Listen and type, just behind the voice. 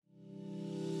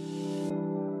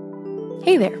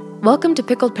Hey there, welcome to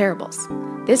Pickled Parables.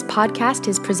 This podcast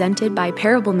is presented by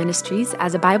Parable Ministries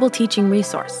as a Bible teaching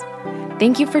resource.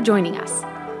 Thank you for joining us.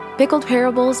 Pickled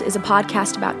Parables is a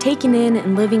podcast about taking in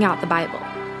and living out the Bible.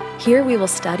 Here we will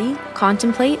study,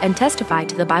 contemplate, and testify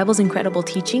to the Bible's incredible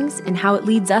teachings and how it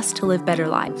leads us to live better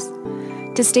lives.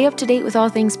 To stay up to date with all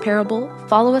things Parable,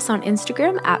 follow us on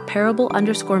Instagram at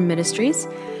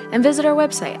parable_ministries and visit our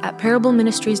website at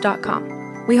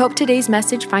parableministries.com. We hope today's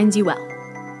message finds you well.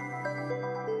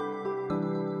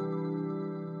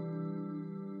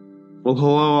 Well,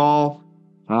 hello all,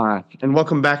 and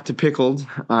welcome back to Pickled.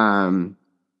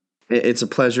 It's a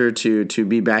pleasure to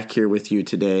be back here with you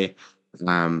today.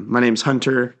 My name's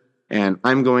Hunter, and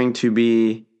I'm going to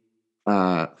be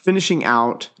finishing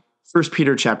out 1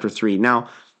 Peter chapter 3. Now,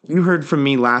 you heard from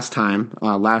me last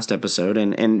episode,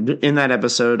 and in that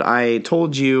episode, I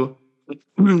told you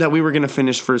that we were going to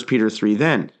finish 1 Peter 3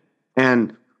 then.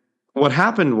 And what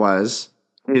happened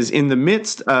is in the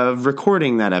midst of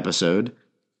recording that episode,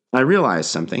 I realized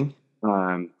something,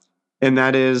 and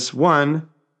that is, one,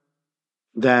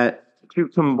 that to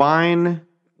combine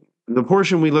the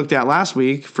portion we looked at last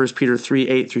week, 1 Peter 3,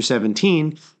 8 through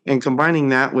 17, and combining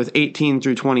that with 18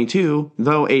 through 22,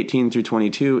 though 18 through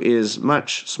 22 is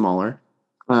much smaller,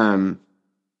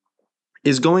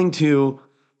 is going to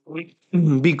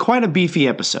be quite a beefy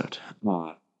episode.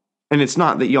 And it's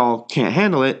not that y'all can't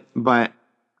handle it, but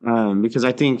because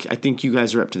I think you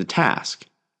guys are up to the task.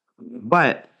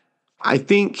 But I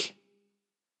think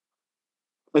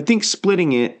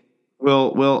splitting it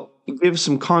will give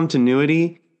some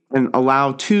continuity and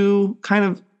allow two kind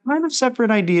of separate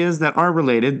ideas that are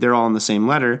related. They're all in the same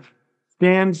letter,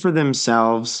 stand for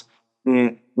themselves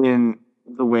in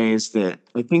the ways that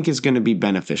I think is going to be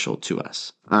beneficial to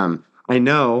us. I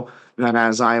know that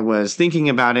as I was thinking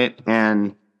about it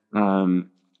and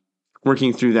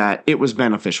working through that, it was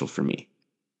beneficial for me.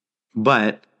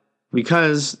 But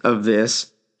because of this,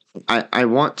 I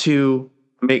want to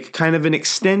make kind of an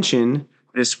extension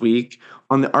this week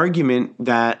on the argument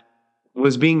that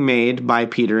was being made by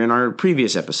Peter in our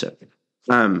previous episode.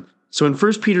 So in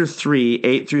 1 Peter 3,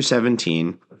 8 through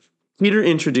 17, Peter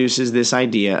introduces this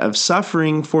idea of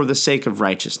suffering for the sake of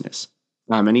righteousness.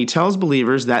 And he tells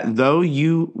believers that though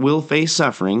you will face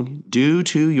suffering due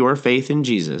to your faith in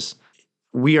Jesus,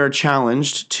 we are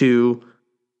challenged to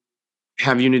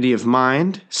have unity of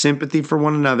mind, sympathy for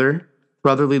one another,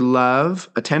 brotherly love,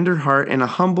 a tender heart, and a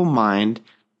humble mind,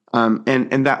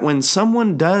 and that when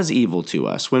someone does evil to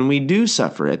us, when we do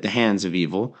suffer at the hands of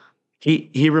evil,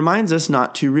 he reminds us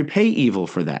not to repay evil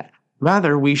for that.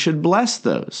 Rather, we should bless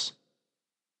those.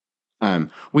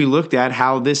 We looked at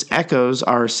how this echoes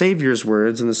our Savior's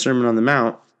words in the Sermon on the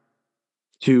Mount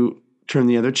to turn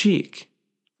the other cheek.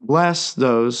 Bless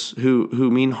those who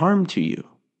mean harm to you.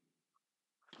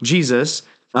 Jesus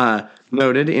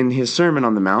noted in his Sermon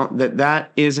on the Mount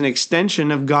that is an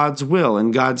extension of God's will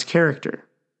and God's character.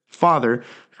 Father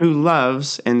who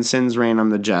loves and sends rain on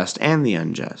the just and the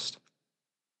unjust.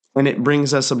 And it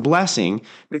brings us a blessing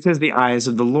because the eyes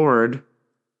of the Lord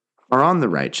are on the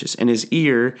righteous and his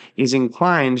ear is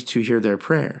inclined to hear their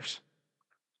prayers.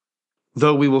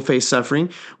 Though we will face suffering,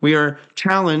 we are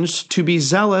challenged to be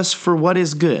zealous for what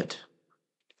is good.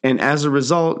 And as a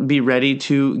result, be ready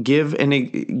to give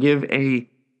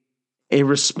a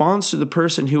response to the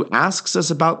person who asks us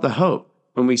about the hope.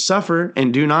 When we suffer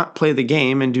and do not play the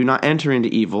game and do not enter into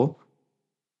evil,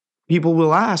 people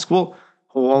will ask, well,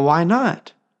 why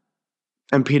not?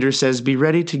 And Peter says, be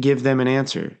ready to give them an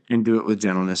answer and do it with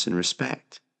gentleness and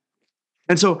respect.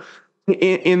 And so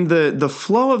in the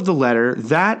flow of the letter,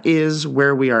 that is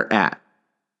where we are at.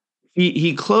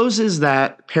 He closes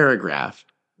that paragraph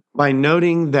by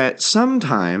noting that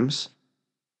sometimes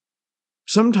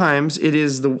it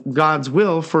is God's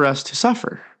will for us to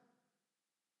suffer.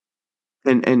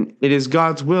 And it is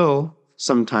God's will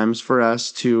sometimes for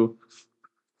us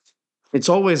it's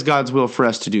always God's will for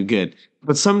us to do good.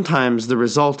 But sometimes the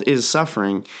result is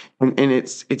suffering. And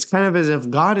it's kind of as if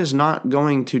God is not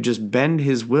going to just bend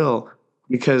his will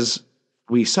because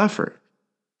we suffer.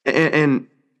 And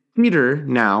Peter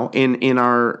now, in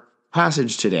our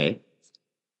passage today,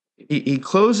 he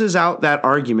closes out that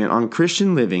argument on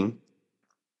Christian living,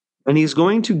 and he's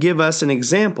going to give us an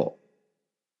example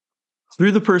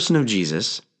through the person of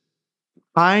Jesus,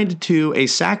 tied to a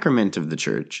sacrament of the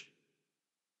church,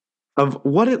 of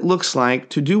what it looks like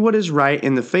to do what is right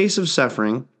in the face of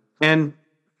suffering, and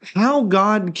how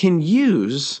God can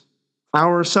use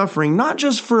our suffering, not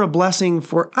just for a blessing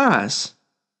for us,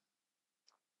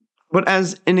 but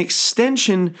as an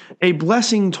extension, a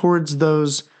blessing towards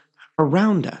those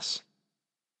around us.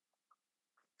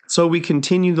 So we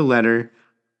continue the letter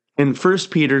In 1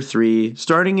 Peter 3,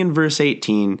 starting in verse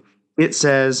 18, it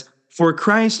says, "For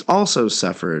Christ also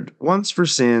suffered once for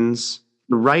sins,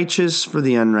 the righteous for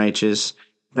the unrighteous,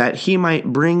 that he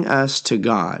might bring us to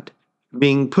God,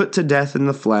 being put to death in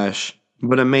the flesh,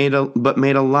 but made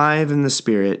alive in the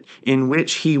Spirit, in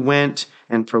which he went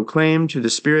and proclaimed to the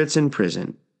spirits in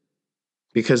prison,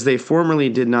 because they formerly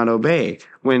did not obey,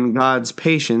 when God's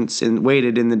patience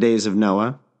waited in the days of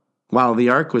Noah, while the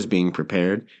ark was being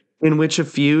prepared, in which a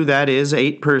few, that is,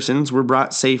 8 persons, were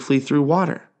brought safely through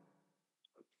water.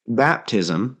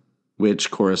 Baptism,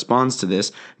 which corresponds to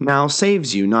this, now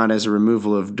saves you, not as a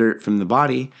removal of dirt from the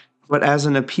body, but as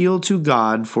an appeal to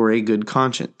God for a good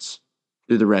conscience,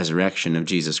 through the resurrection of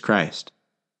Jesus Christ,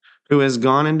 who has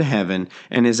gone into heaven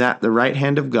and is at the right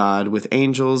hand of God, with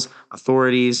angels,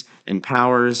 authorities, and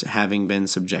powers having been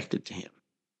subjected to him."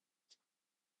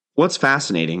 What's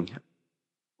fascinating,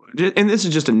 and this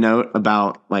is just a note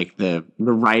about like the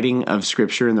writing of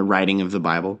Scripture and the writing of the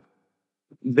Bible.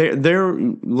 Their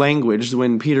language,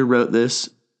 when Peter wrote this,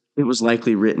 it was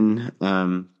likely written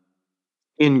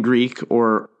in Greek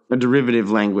or a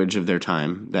derivative language of their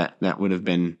time that would have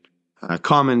been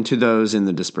common to those in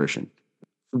the dispersion.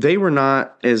 They were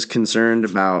not as concerned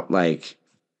about like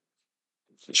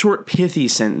short, pithy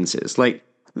sentences. Like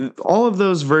all of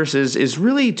those verses is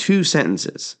really 2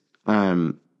 sentences.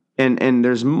 And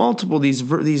there's multiple,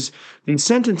 these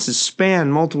sentences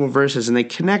span multiple verses, and they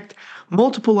connect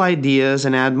multiple ideas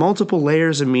and add multiple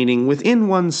layers of meaning within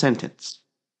one sentence.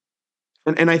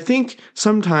 And I think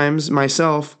sometimes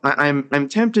myself, I'm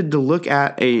tempted to look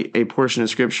at a portion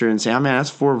of Scripture and say, "Oh man, that's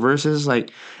 4 verses,"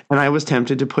 and I was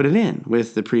tempted to put it in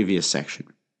with the previous section.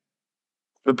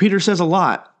 But Peter says a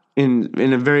lot in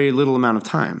a very little amount of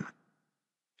time.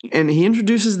 And he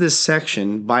introduces this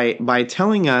section by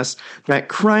telling us that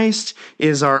Christ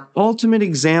is our ultimate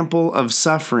example of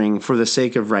suffering for the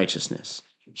sake of righteousness.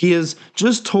 He has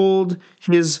just told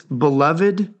his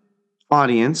beloved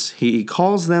audience, he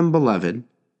calls them beloved,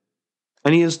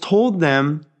 and he has told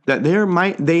them that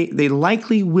they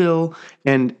likely will,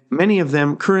 and many of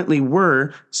them currently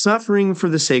were, suffering for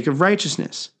the sake of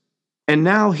righteousness. And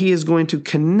now he is going to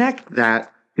connect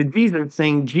that to Jesus,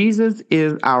 saying Jesus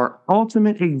is our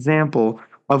ultimate example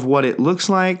of what it looks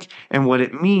like and what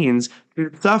it means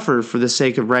to suffer for the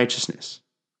sake of righteousness.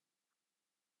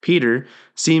 Peter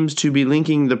seems to be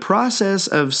linking the process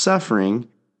of suffering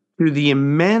to the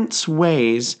immense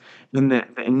ways and the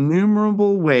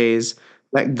innumerable ways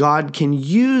that God can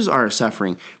use our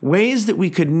suffering, ways that we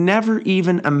could never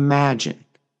even imagine.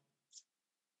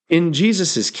 In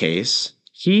Jesus' case,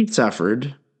 he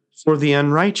suffered for the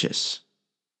unrighteous.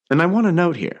 And I want to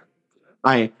note here,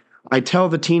 I tell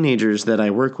the teenagers that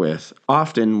I work with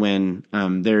often when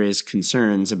there is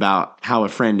concerns about how a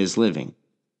friend is living,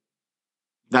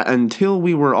 that until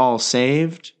we were all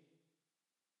saved,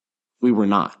 we were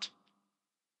not.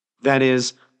 That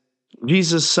is,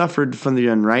 Jesus suffered from the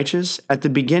unrighteous at the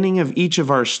beginning of each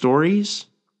of our stories.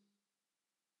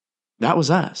 That was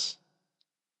us.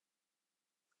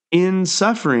 In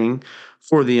suffering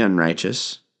for the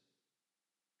unrighteous,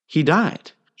 he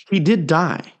died. He did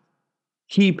die.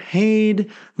 He paid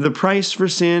the price for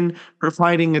sin,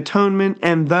 providing atonement,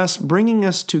 and thus bringing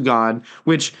us to God,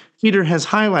 which Peter has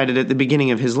highlighted at the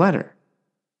beginning of his letter.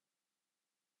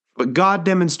 But God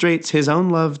demonstrates his own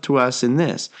love to us in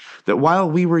this, that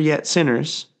while we were yet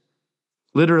sinners,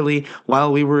 literally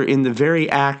while we were in the very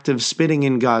act of spitting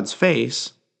in God's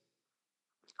face,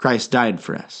 Christ died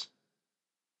for us.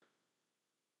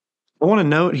 I want to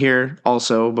note here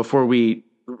also, before we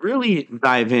really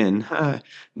dive in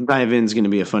is going to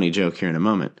be a funny joke here in a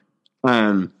moment,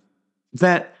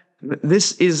 that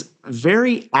this is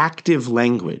very active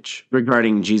language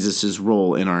regarding Jesus'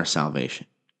 role in our salvation,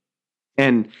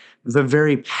 and the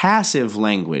very passive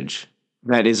language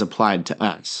that is applied to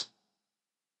us.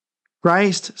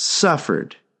 Christ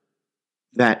suffered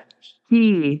that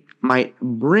he might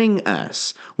bring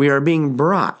us. We are being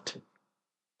brought.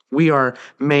 We are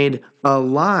made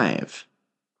alive.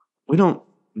 We don't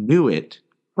do it.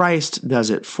 Christ does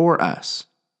it for us.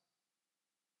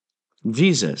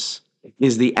 Jesus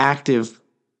is the active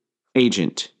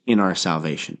agent in our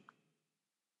salvation.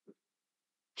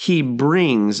 He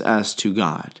brings us to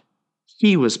God.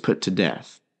 He was put to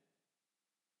death.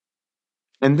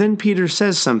 And then Peter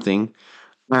says something,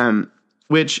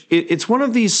 which it's one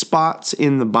of these spots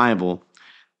in the Bible.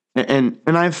 And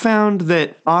I've found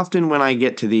that often when I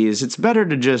get to these, it's better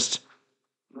to just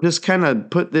kind of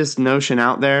put this notion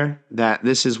out there that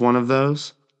this is one of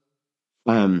those.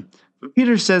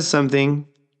 Peter says something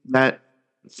that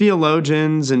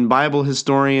theologians and Bible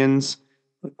historians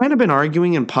have kind of been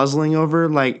arguing and puzzling over,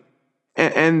 like,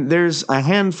 And there's a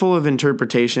handful of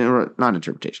interpretation, or not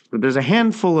interpretation, but there's a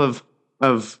handful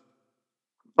of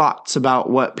thoughts about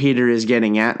what Peter is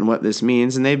getting at and what this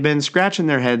means, and they've been scratching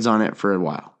their heads on it for a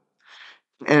while.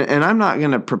 And I'm not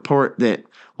going to purport that,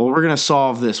 well, we're going to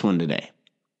solve this one today,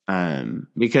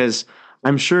 because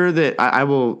I'm sure that I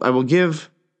will give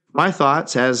my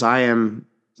thoughts as I am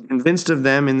convinced of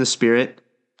them in the Spirit,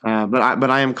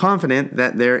 but I am confident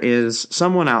that there is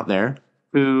someone out there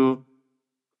who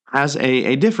has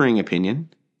a differing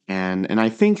opinion, and I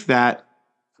think that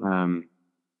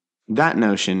that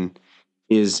notion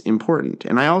is important.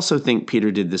 And I also think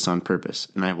Peter did this on purpose,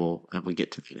 and I will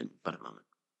get to that in but a moment.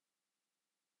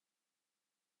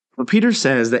 Well, Peter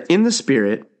says that in the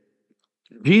Spirit,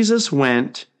 Jesus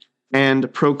went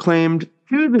and proclaimed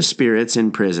to the spirits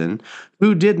in prison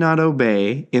who did not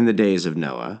obey in the days of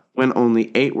Noah, when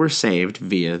only 8 were saved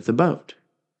via the boat.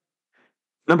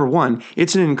 Number one,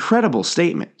 it's an incredible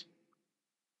statement.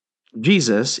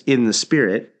 Jesus in the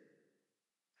Spirit,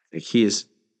 he is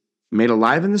made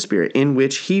alive in the Spirit, in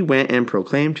which he went and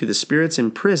proclaimed to the spirits in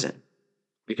prison,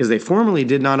 because they formerly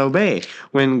did not obey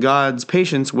when God's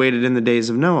patience waited in the days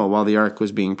of Noah while the ark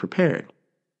was being prepared.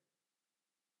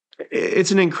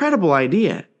 It's an incredible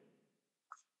idea.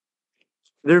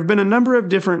 There have been a number of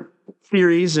different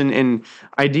theories and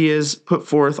ideas put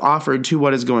forth, offered to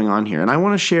what is going on here, and I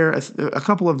want to share a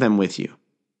couple of them with you.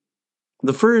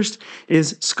 The first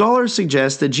is scholars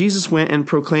suggest that Jesus went and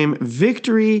proclaimed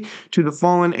victory to the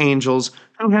fallen angels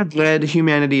who had led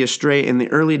humanity astray in the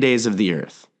early days of the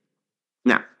earth.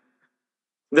 Now,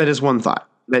 that is one thought,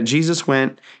 that Jesus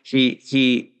went,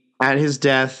 he at his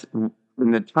death,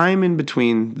 in the time in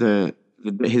between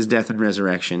his death and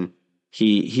resurrection,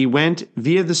 he went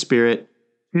via the Spirit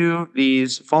to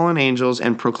these fallen angels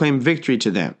and proclaimed victory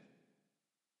to them.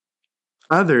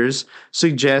 Others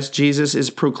suggest Jesus is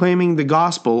proclaiming the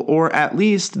gospel, or at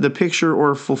least the picture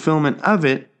or fulfillment of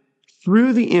it,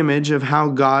 through the image of how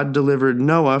God delivered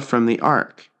Noah from the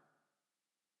ark.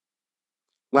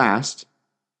 Last,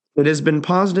 it has been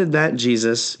posited that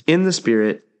Jesus, in the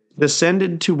Spirit,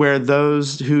 descended to where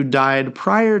those who died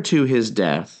prior to his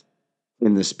death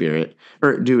in the Spirit,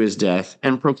 or to his death,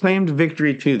 and proclaimed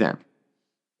victory to them.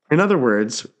 In other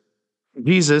words,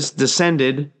 Jesus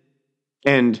descended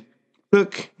and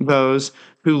took those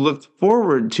who looked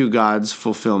forward to God's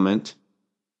fulfillment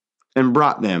and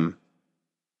brought them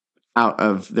out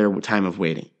of their time of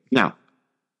waiting. Now,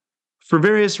 for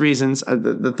various reasons,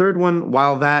 the third one,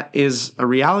 while that is a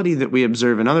reality that we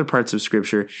observe in other parts of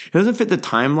Scripture, it doesn't fit the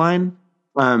timeline.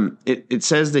 It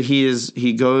says that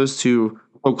he goes to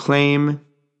proclaim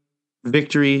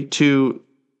victory to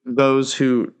those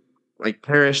who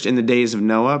perished in the days of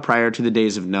Noah, prior to the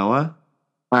days of Noah.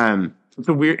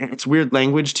 It's weird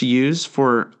language to use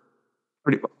for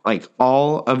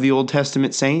all of the Old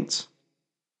Testament saints.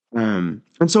 And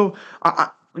so I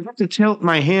have to tilt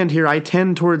my hand here. I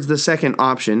tend towards the second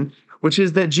option, which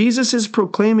is that Jesus is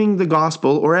proclaiming the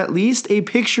gospel, or at least a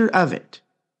picture of it.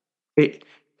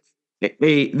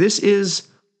 This is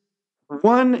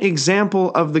one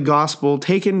example of the gospel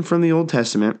taken from the Old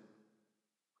Testament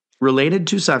related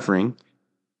to suffering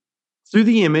through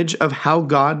the image of how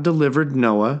God delivered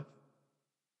Noah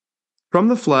from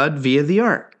the flood via the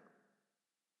ark.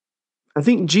 I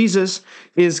think Jesus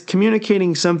is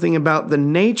communicating something about the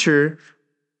nature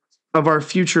of our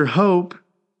future hope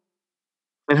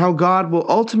and how God will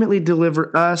ultimately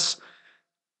deliver us,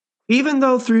 even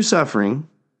though through suffering.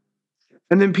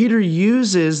 And then Peter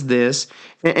uses this,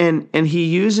 and he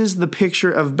uses the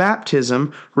picture of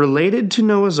baptism related to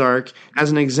Noah's ark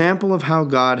as an example of how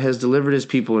God has delivered his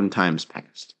people in times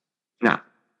past. Now,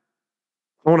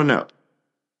 I want to note,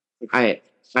 I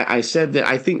said that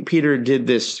I think Peter did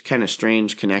this kind of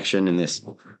strange connection in this.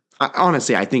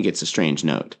 Honestly, I think it's a strange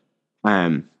note.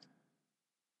 I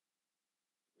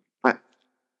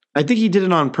think he did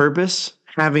it on purpose,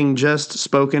 having just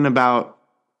spoken about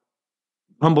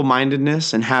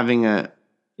humble-mindedness and having a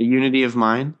unity of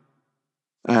mind.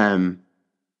 It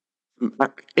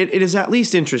is at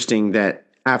least interesting that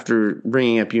after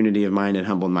bringing up unity of mind and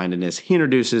humble-mindedness, he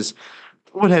introduces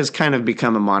what has kind of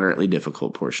become a moderately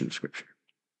difficult portion of Scripture.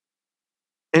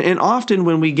 And often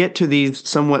when we get to these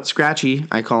somewhat scratchy,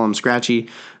 I call them scratchy,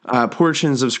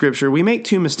 portions of Scripture, we make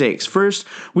two mistakes. First,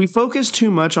 we focus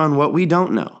too much on what we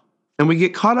don't know, and we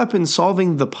get caught up in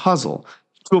solving the puzzle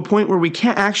to a point where we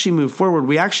can't actually move forward.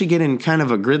 We actually get in kind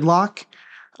of a gridlock.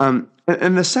 And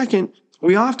the second,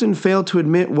 we often fail to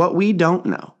admit what we don't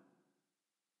know.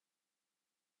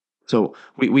 So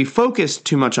we focus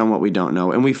too much on what we don't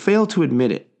know, and we fail to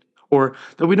admit it, or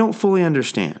that we don't fully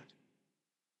understand.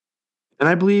 And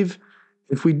I believe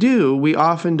If we do, we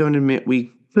often don't admit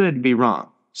we could be wrong.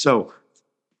 So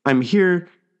I'm here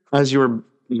as your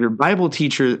Bible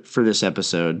teacher for this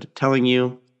episode, telling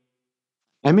you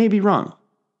I may be wrong.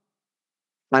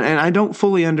 And I don't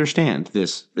fully understand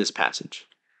this passage.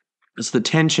 It's the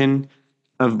tension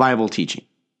of Bible teaching.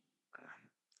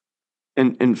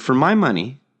 And for my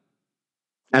money,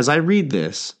 as I read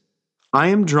this, I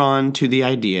am drawn to the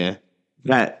idea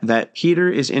that Peter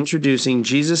is introducing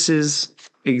Jesus'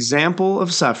 example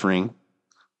of suffering,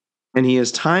 and he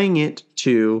is tying it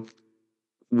to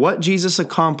what Jesus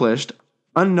accomplished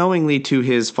unknowingly to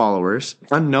his followers,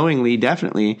 unknowingly,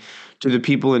 definitely, to the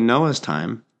people in Noah's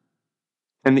time,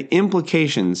 and the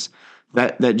implications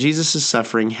that Jesus'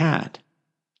 suffering had.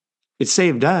 It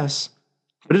saved us,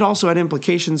 but it also had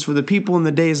implications for the people in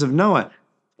the days of Noah.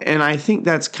 And I think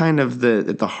that's kind of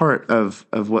at the heart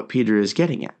of what Peter is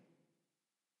getting at.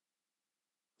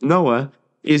 Noah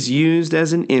is used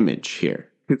as an image here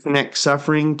to connect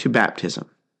suffering to baptism.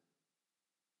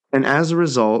 And as a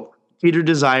result, Peter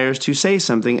desires to say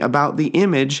something about the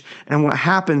image and what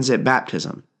happens at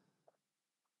baptism.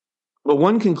 But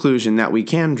one conclusion that we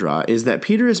can draw is that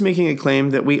Peter is making a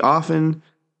claim that we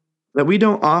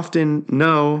don't often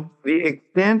know the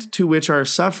extent to which our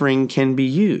suffering can be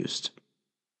used.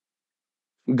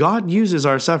 God uses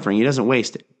our suffering. He doesn't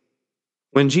waste it.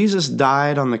 When Jesus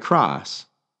died on the cross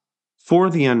for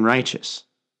the unrighteous,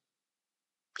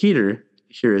 Peter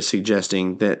here is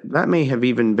suggesting that may have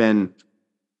even been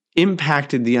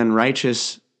impacted the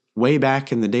unrighteous way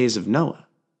back in the days of Noah.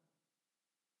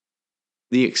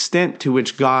 The extent to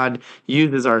which God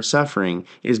uses our suffering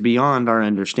is beyond our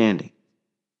understanding.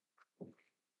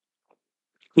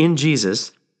 In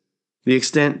Jesus, the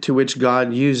extent to which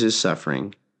God uses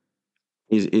suffering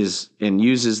and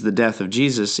uses the death of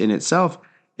Jesus in itself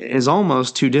is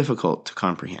almost too difficult to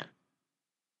comprehend.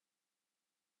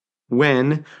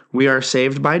 When we are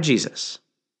saved by Jesus,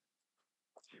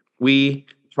 we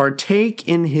partake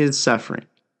in his suffering.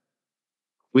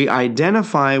 We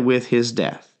identify with his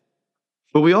death.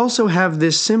 But we also have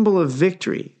this symbol of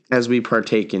victory as we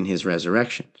partake in his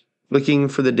resurrection, looking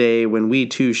for the day when we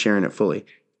too share in it fully.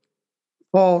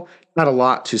 Paul had a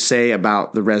lot to say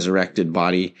about the resurrected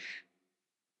body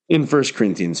in 1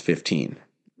 Corinthians 15.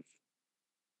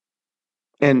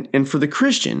 And for the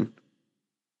Christian,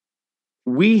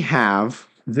 we have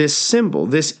this symbol,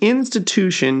 this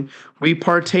institution we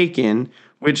partake in,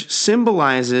 which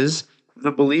symbolizes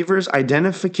the believer's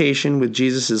identification with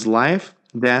Jesus' life,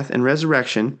 death, and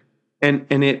resurrection, and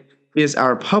it is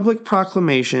our public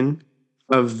proclamation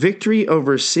of victory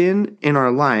over sin in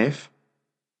our life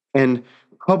and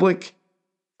public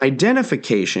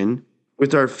identification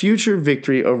with our future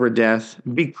victory over death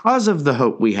because of the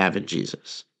hope we have in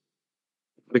Jesus.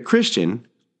 The Christian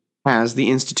has the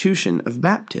institution of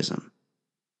baptism.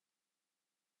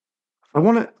 I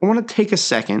want to take a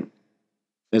second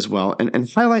as well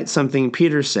and highlight something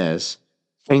Peter says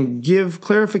and give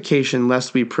clarification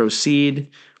lest we proceed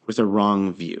with a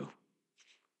wrong view.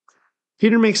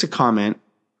 Peter makes a comment.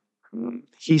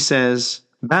 He says,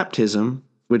 baptism,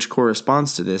 which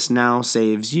corresponds to this, now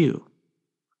saves you.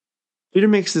 Peter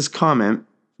makes this comment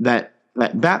that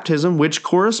baptism, which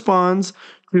corresponds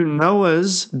to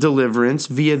Noah's deliverance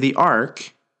via the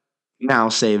ark, now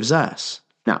saves us.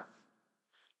 Now,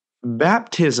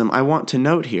 baptism, I want to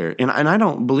note here, and I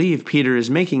don't believe Peter is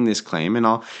making this claim, and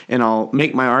I'll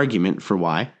make my argument for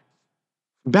why.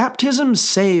 Baptism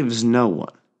saves no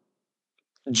one.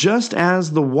 Just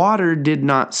as the water did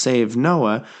not save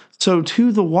Noah, so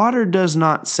too the water does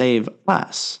not save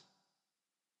us.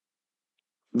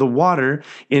 The water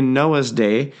in Noah's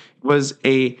day was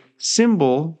a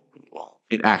symbol. Well,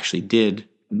 it actually did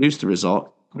produce the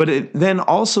result, but it then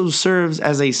also serves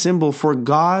as a symbol for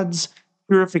God's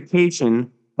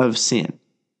purification of sin.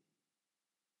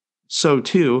 So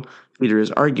too, Peter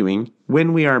is arguing,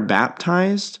 when we are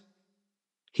baptized,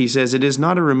 he says it is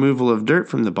not a removal of dirt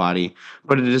from the body,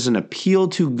 but it is an appeal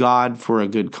to God for a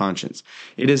good conscience.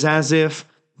 It is as if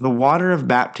the water of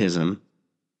baptism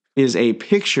is a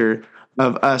picture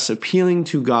of us appealing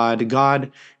to God.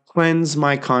 God, cleanse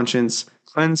my conscience,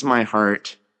 cleanse my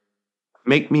heart,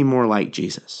 make me more like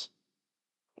Jesus.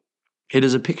 It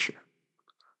is a picture.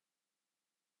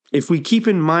 If we keep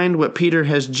in mind what Peter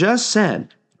has just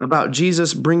said about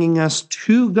Jesus bringing us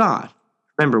to God,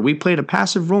 remember, we played a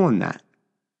passive role in that.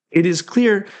 It is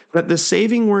clear that the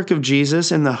saving work of Jesus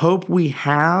and the hope we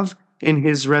have in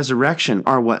his resurrection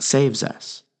are what saves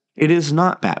us. It is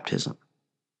not baptism.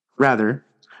 Rather,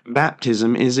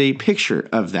 baptism is a picture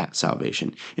of that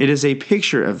salvation. It is a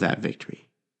picture of that victory.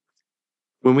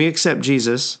 When we accept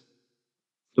Jesus,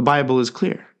 the Bible is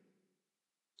clear.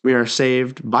 We are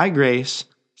saved by grace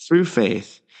through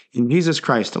faith in Jesus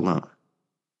Christ alone.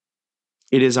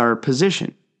 It is our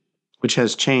position which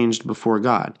has changed before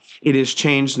God. It is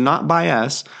changed not by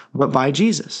us, but by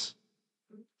Jesus.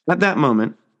 At that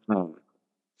moment,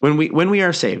 when we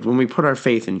are saved, when we put our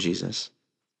faith in Jesus,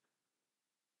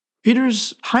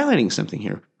 Peter's highlighting something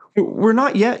here. We're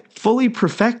not yet fully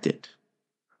perfected.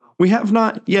 We have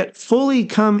not yet fully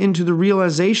come into the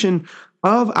realization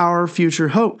of our future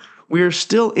hope. We are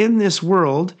still in this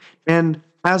world and,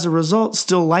 as a result,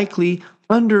 still likely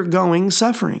undergoing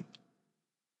suffering.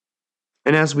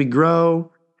 And as we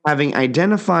grow, having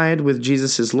identified with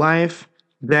Jesus' life,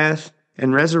 death,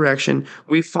 and resurrection,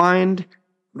 we find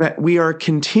that we are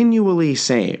continually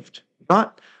saved.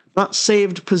 Not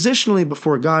saved positionally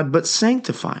before God, but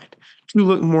sanctified to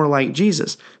look more like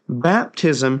Jesus.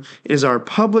 Baptism is our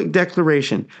public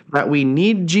declaration that we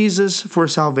need Jesus for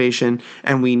salvation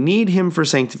and we need him for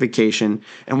sanctification,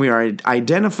 and we are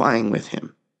identifying with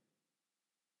him.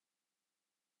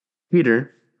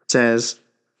 Peter says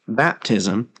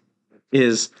baptism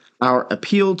is our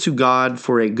appeal to God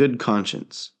for a good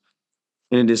conscience,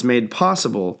 and it is made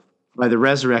possible by the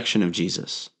resurrection of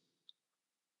Jesus.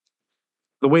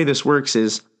 The way this works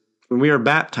is when we are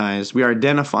baptized, we are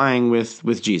identifying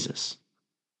with Jesus.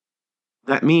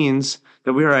 That means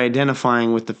that we are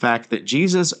identifying with the fact that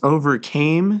Jesus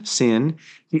overcame sin,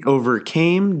 he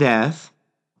overcame death,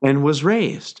 and was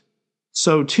raised.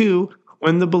 So too,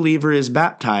 when the believer is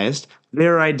baptized, they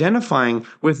are identifying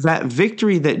with that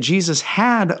victory that Jesus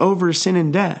had over sin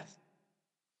and death.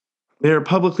 They are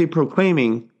publicly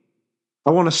proclaiming,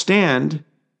 I want to stand,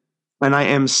 and I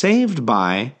am saved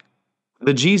by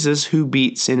the Jesus who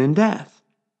beat sin and death.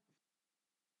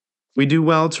 We do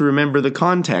well to remember the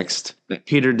context that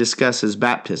Peter discusses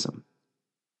baptism.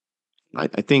 I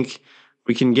think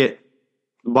we can get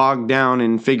bogged down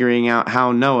in figuring out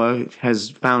how Noah has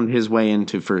found his way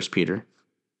into 1 Peter.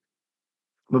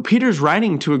 But Peter's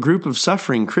writing to a group of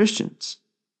suffering Christians.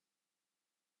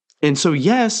 And so,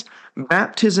 yes,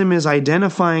 baptism is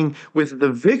identifying with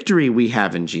the victory we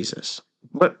have in Jesus.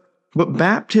 But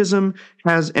baptism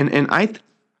has, and I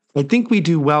think we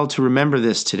do well to remember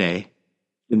this today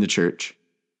in the church.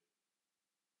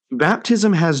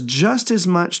 Baptism has just as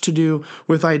much to do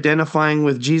with identifying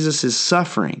with Jesus'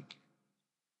 suffering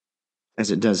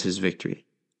as it does his victory.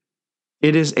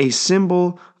 It is a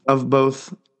symbol of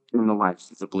both in the life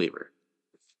of the believer.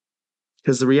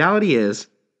 Because the reality is,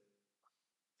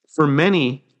 for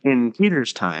many in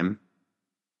Peter's time,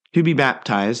 to be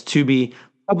baptized, to be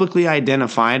publicly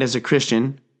identified as a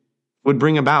Christian, would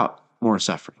bring about more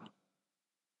suffering.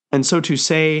 And so to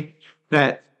say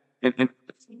that, and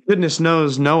goodness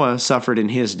knows Noah suffered in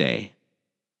his day,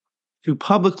 to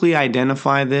publicly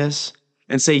identify this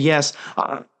and say, yes,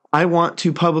 I want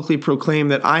to publicly proclaim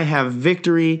that I have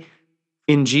victory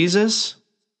in Jesus,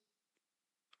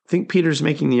 I think Peter's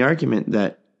making the argument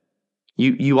that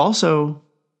you also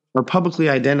are publicly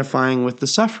identifying with the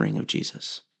suffering of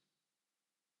Jesus.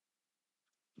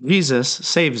 Jesus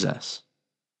saves us.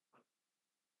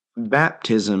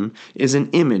 Baptism is an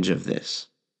image of this,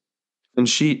 and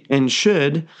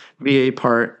should be a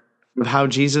part of how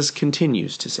Jesus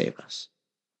continues to save us.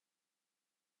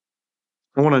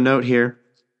 I want to note here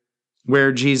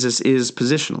where Jesus is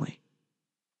positionally.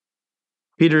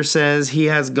 Peter says he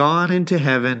has gone into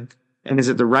heaven and is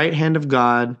at the right hand of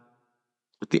God,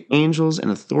 with the angels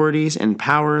and authorities and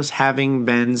powers having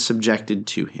been subjected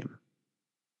to him.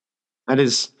 That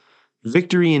is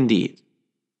victory indeed.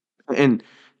 And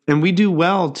we do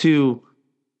well to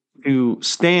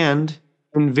stand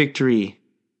in victory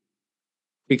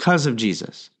because of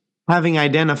Jesus, having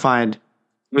identified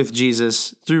with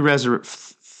Jesus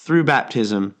through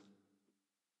baptism.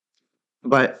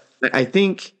 But I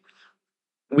think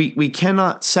we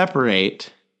cannot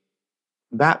separate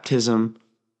baptism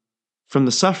from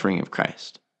the suffering of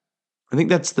Christ. I think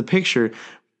that's the picture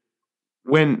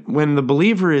when the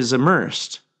believer is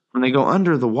immersed, when they go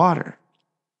under the water.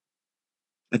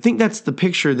 I think that's the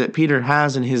picture that Peter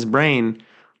has in his brain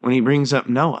when he brings up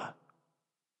Noah.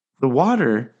 The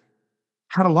water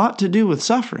had a lot to do with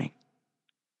suffering.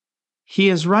 He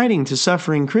is writing to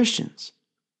suffering Christians.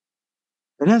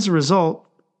 And as a result,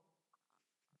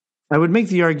 I would make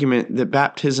the argument that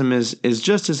baptism is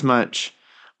just as much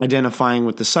identifying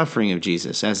with the suffering of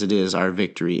Jesus as it is our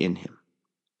victory in him.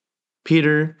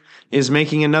 Peter is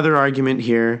making another argument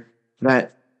here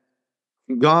that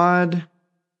God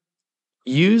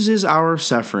uses our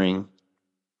suffering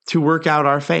to work out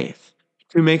our faith,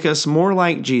 to make us more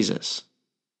like Jesus.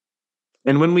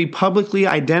 And when we publicly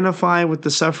identify with the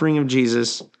suffering of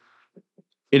Jesus,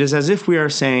 it is as if we are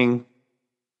saying,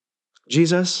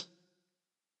 Jesus,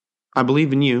 I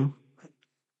believe in you.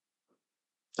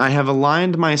 I have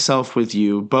aligned myself with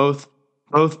you, both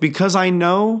because I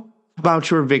know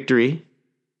about your victory,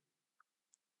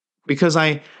 because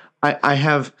I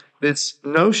have this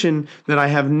notion that I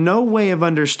have no way of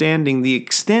understanding the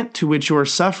extent to which your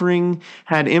suffering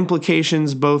had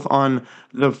implications both on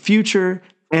the future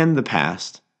and the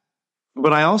past.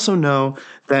 But I also know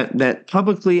that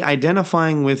publicly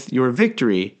identifying with your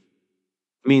victory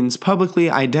means publicly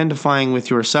identifying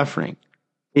with your suffering.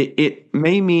 It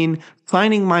may mean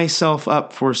signing myself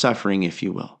up for suffering, if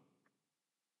you will.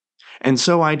 And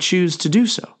so I choose to do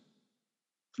so.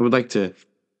 I would like to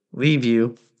leave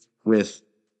you with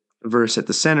the verse at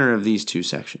the center of these two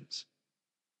sections.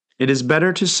 It is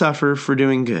better to suffer for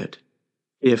doing good,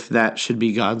 if that should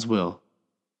be God's will,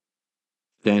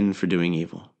 than for doing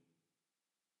evil.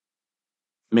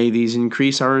 May these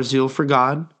increase our zeal for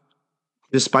God,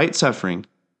 despite suffering,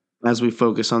 as we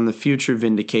focus on the future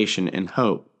vindication and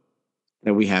hope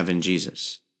that we have in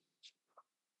Jesus.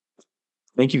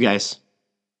 Thank you, guys.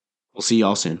 We'll see you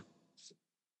all soon.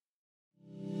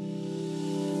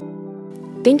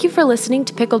 Thank you for listening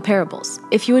to Pickled Parables.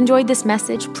 If you enjoyed this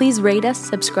message, please rate us,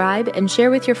 subscribe, and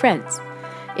share with your friends.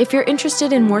 If you're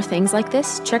interested in more things like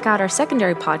this, check out our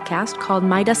secondary podcast called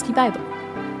My Dusty Bible.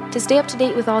 To stay up to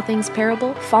date with all things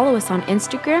Parable, follow us on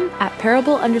Instagram at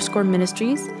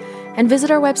parable_ministries and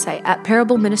visit our website at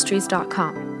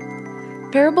parableministries.com.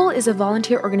 Parable is a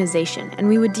volunteer organization, and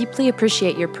we would deeply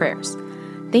appreciate your prayers.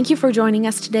 Thank you for joining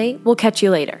us today. We'll catch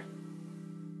you later.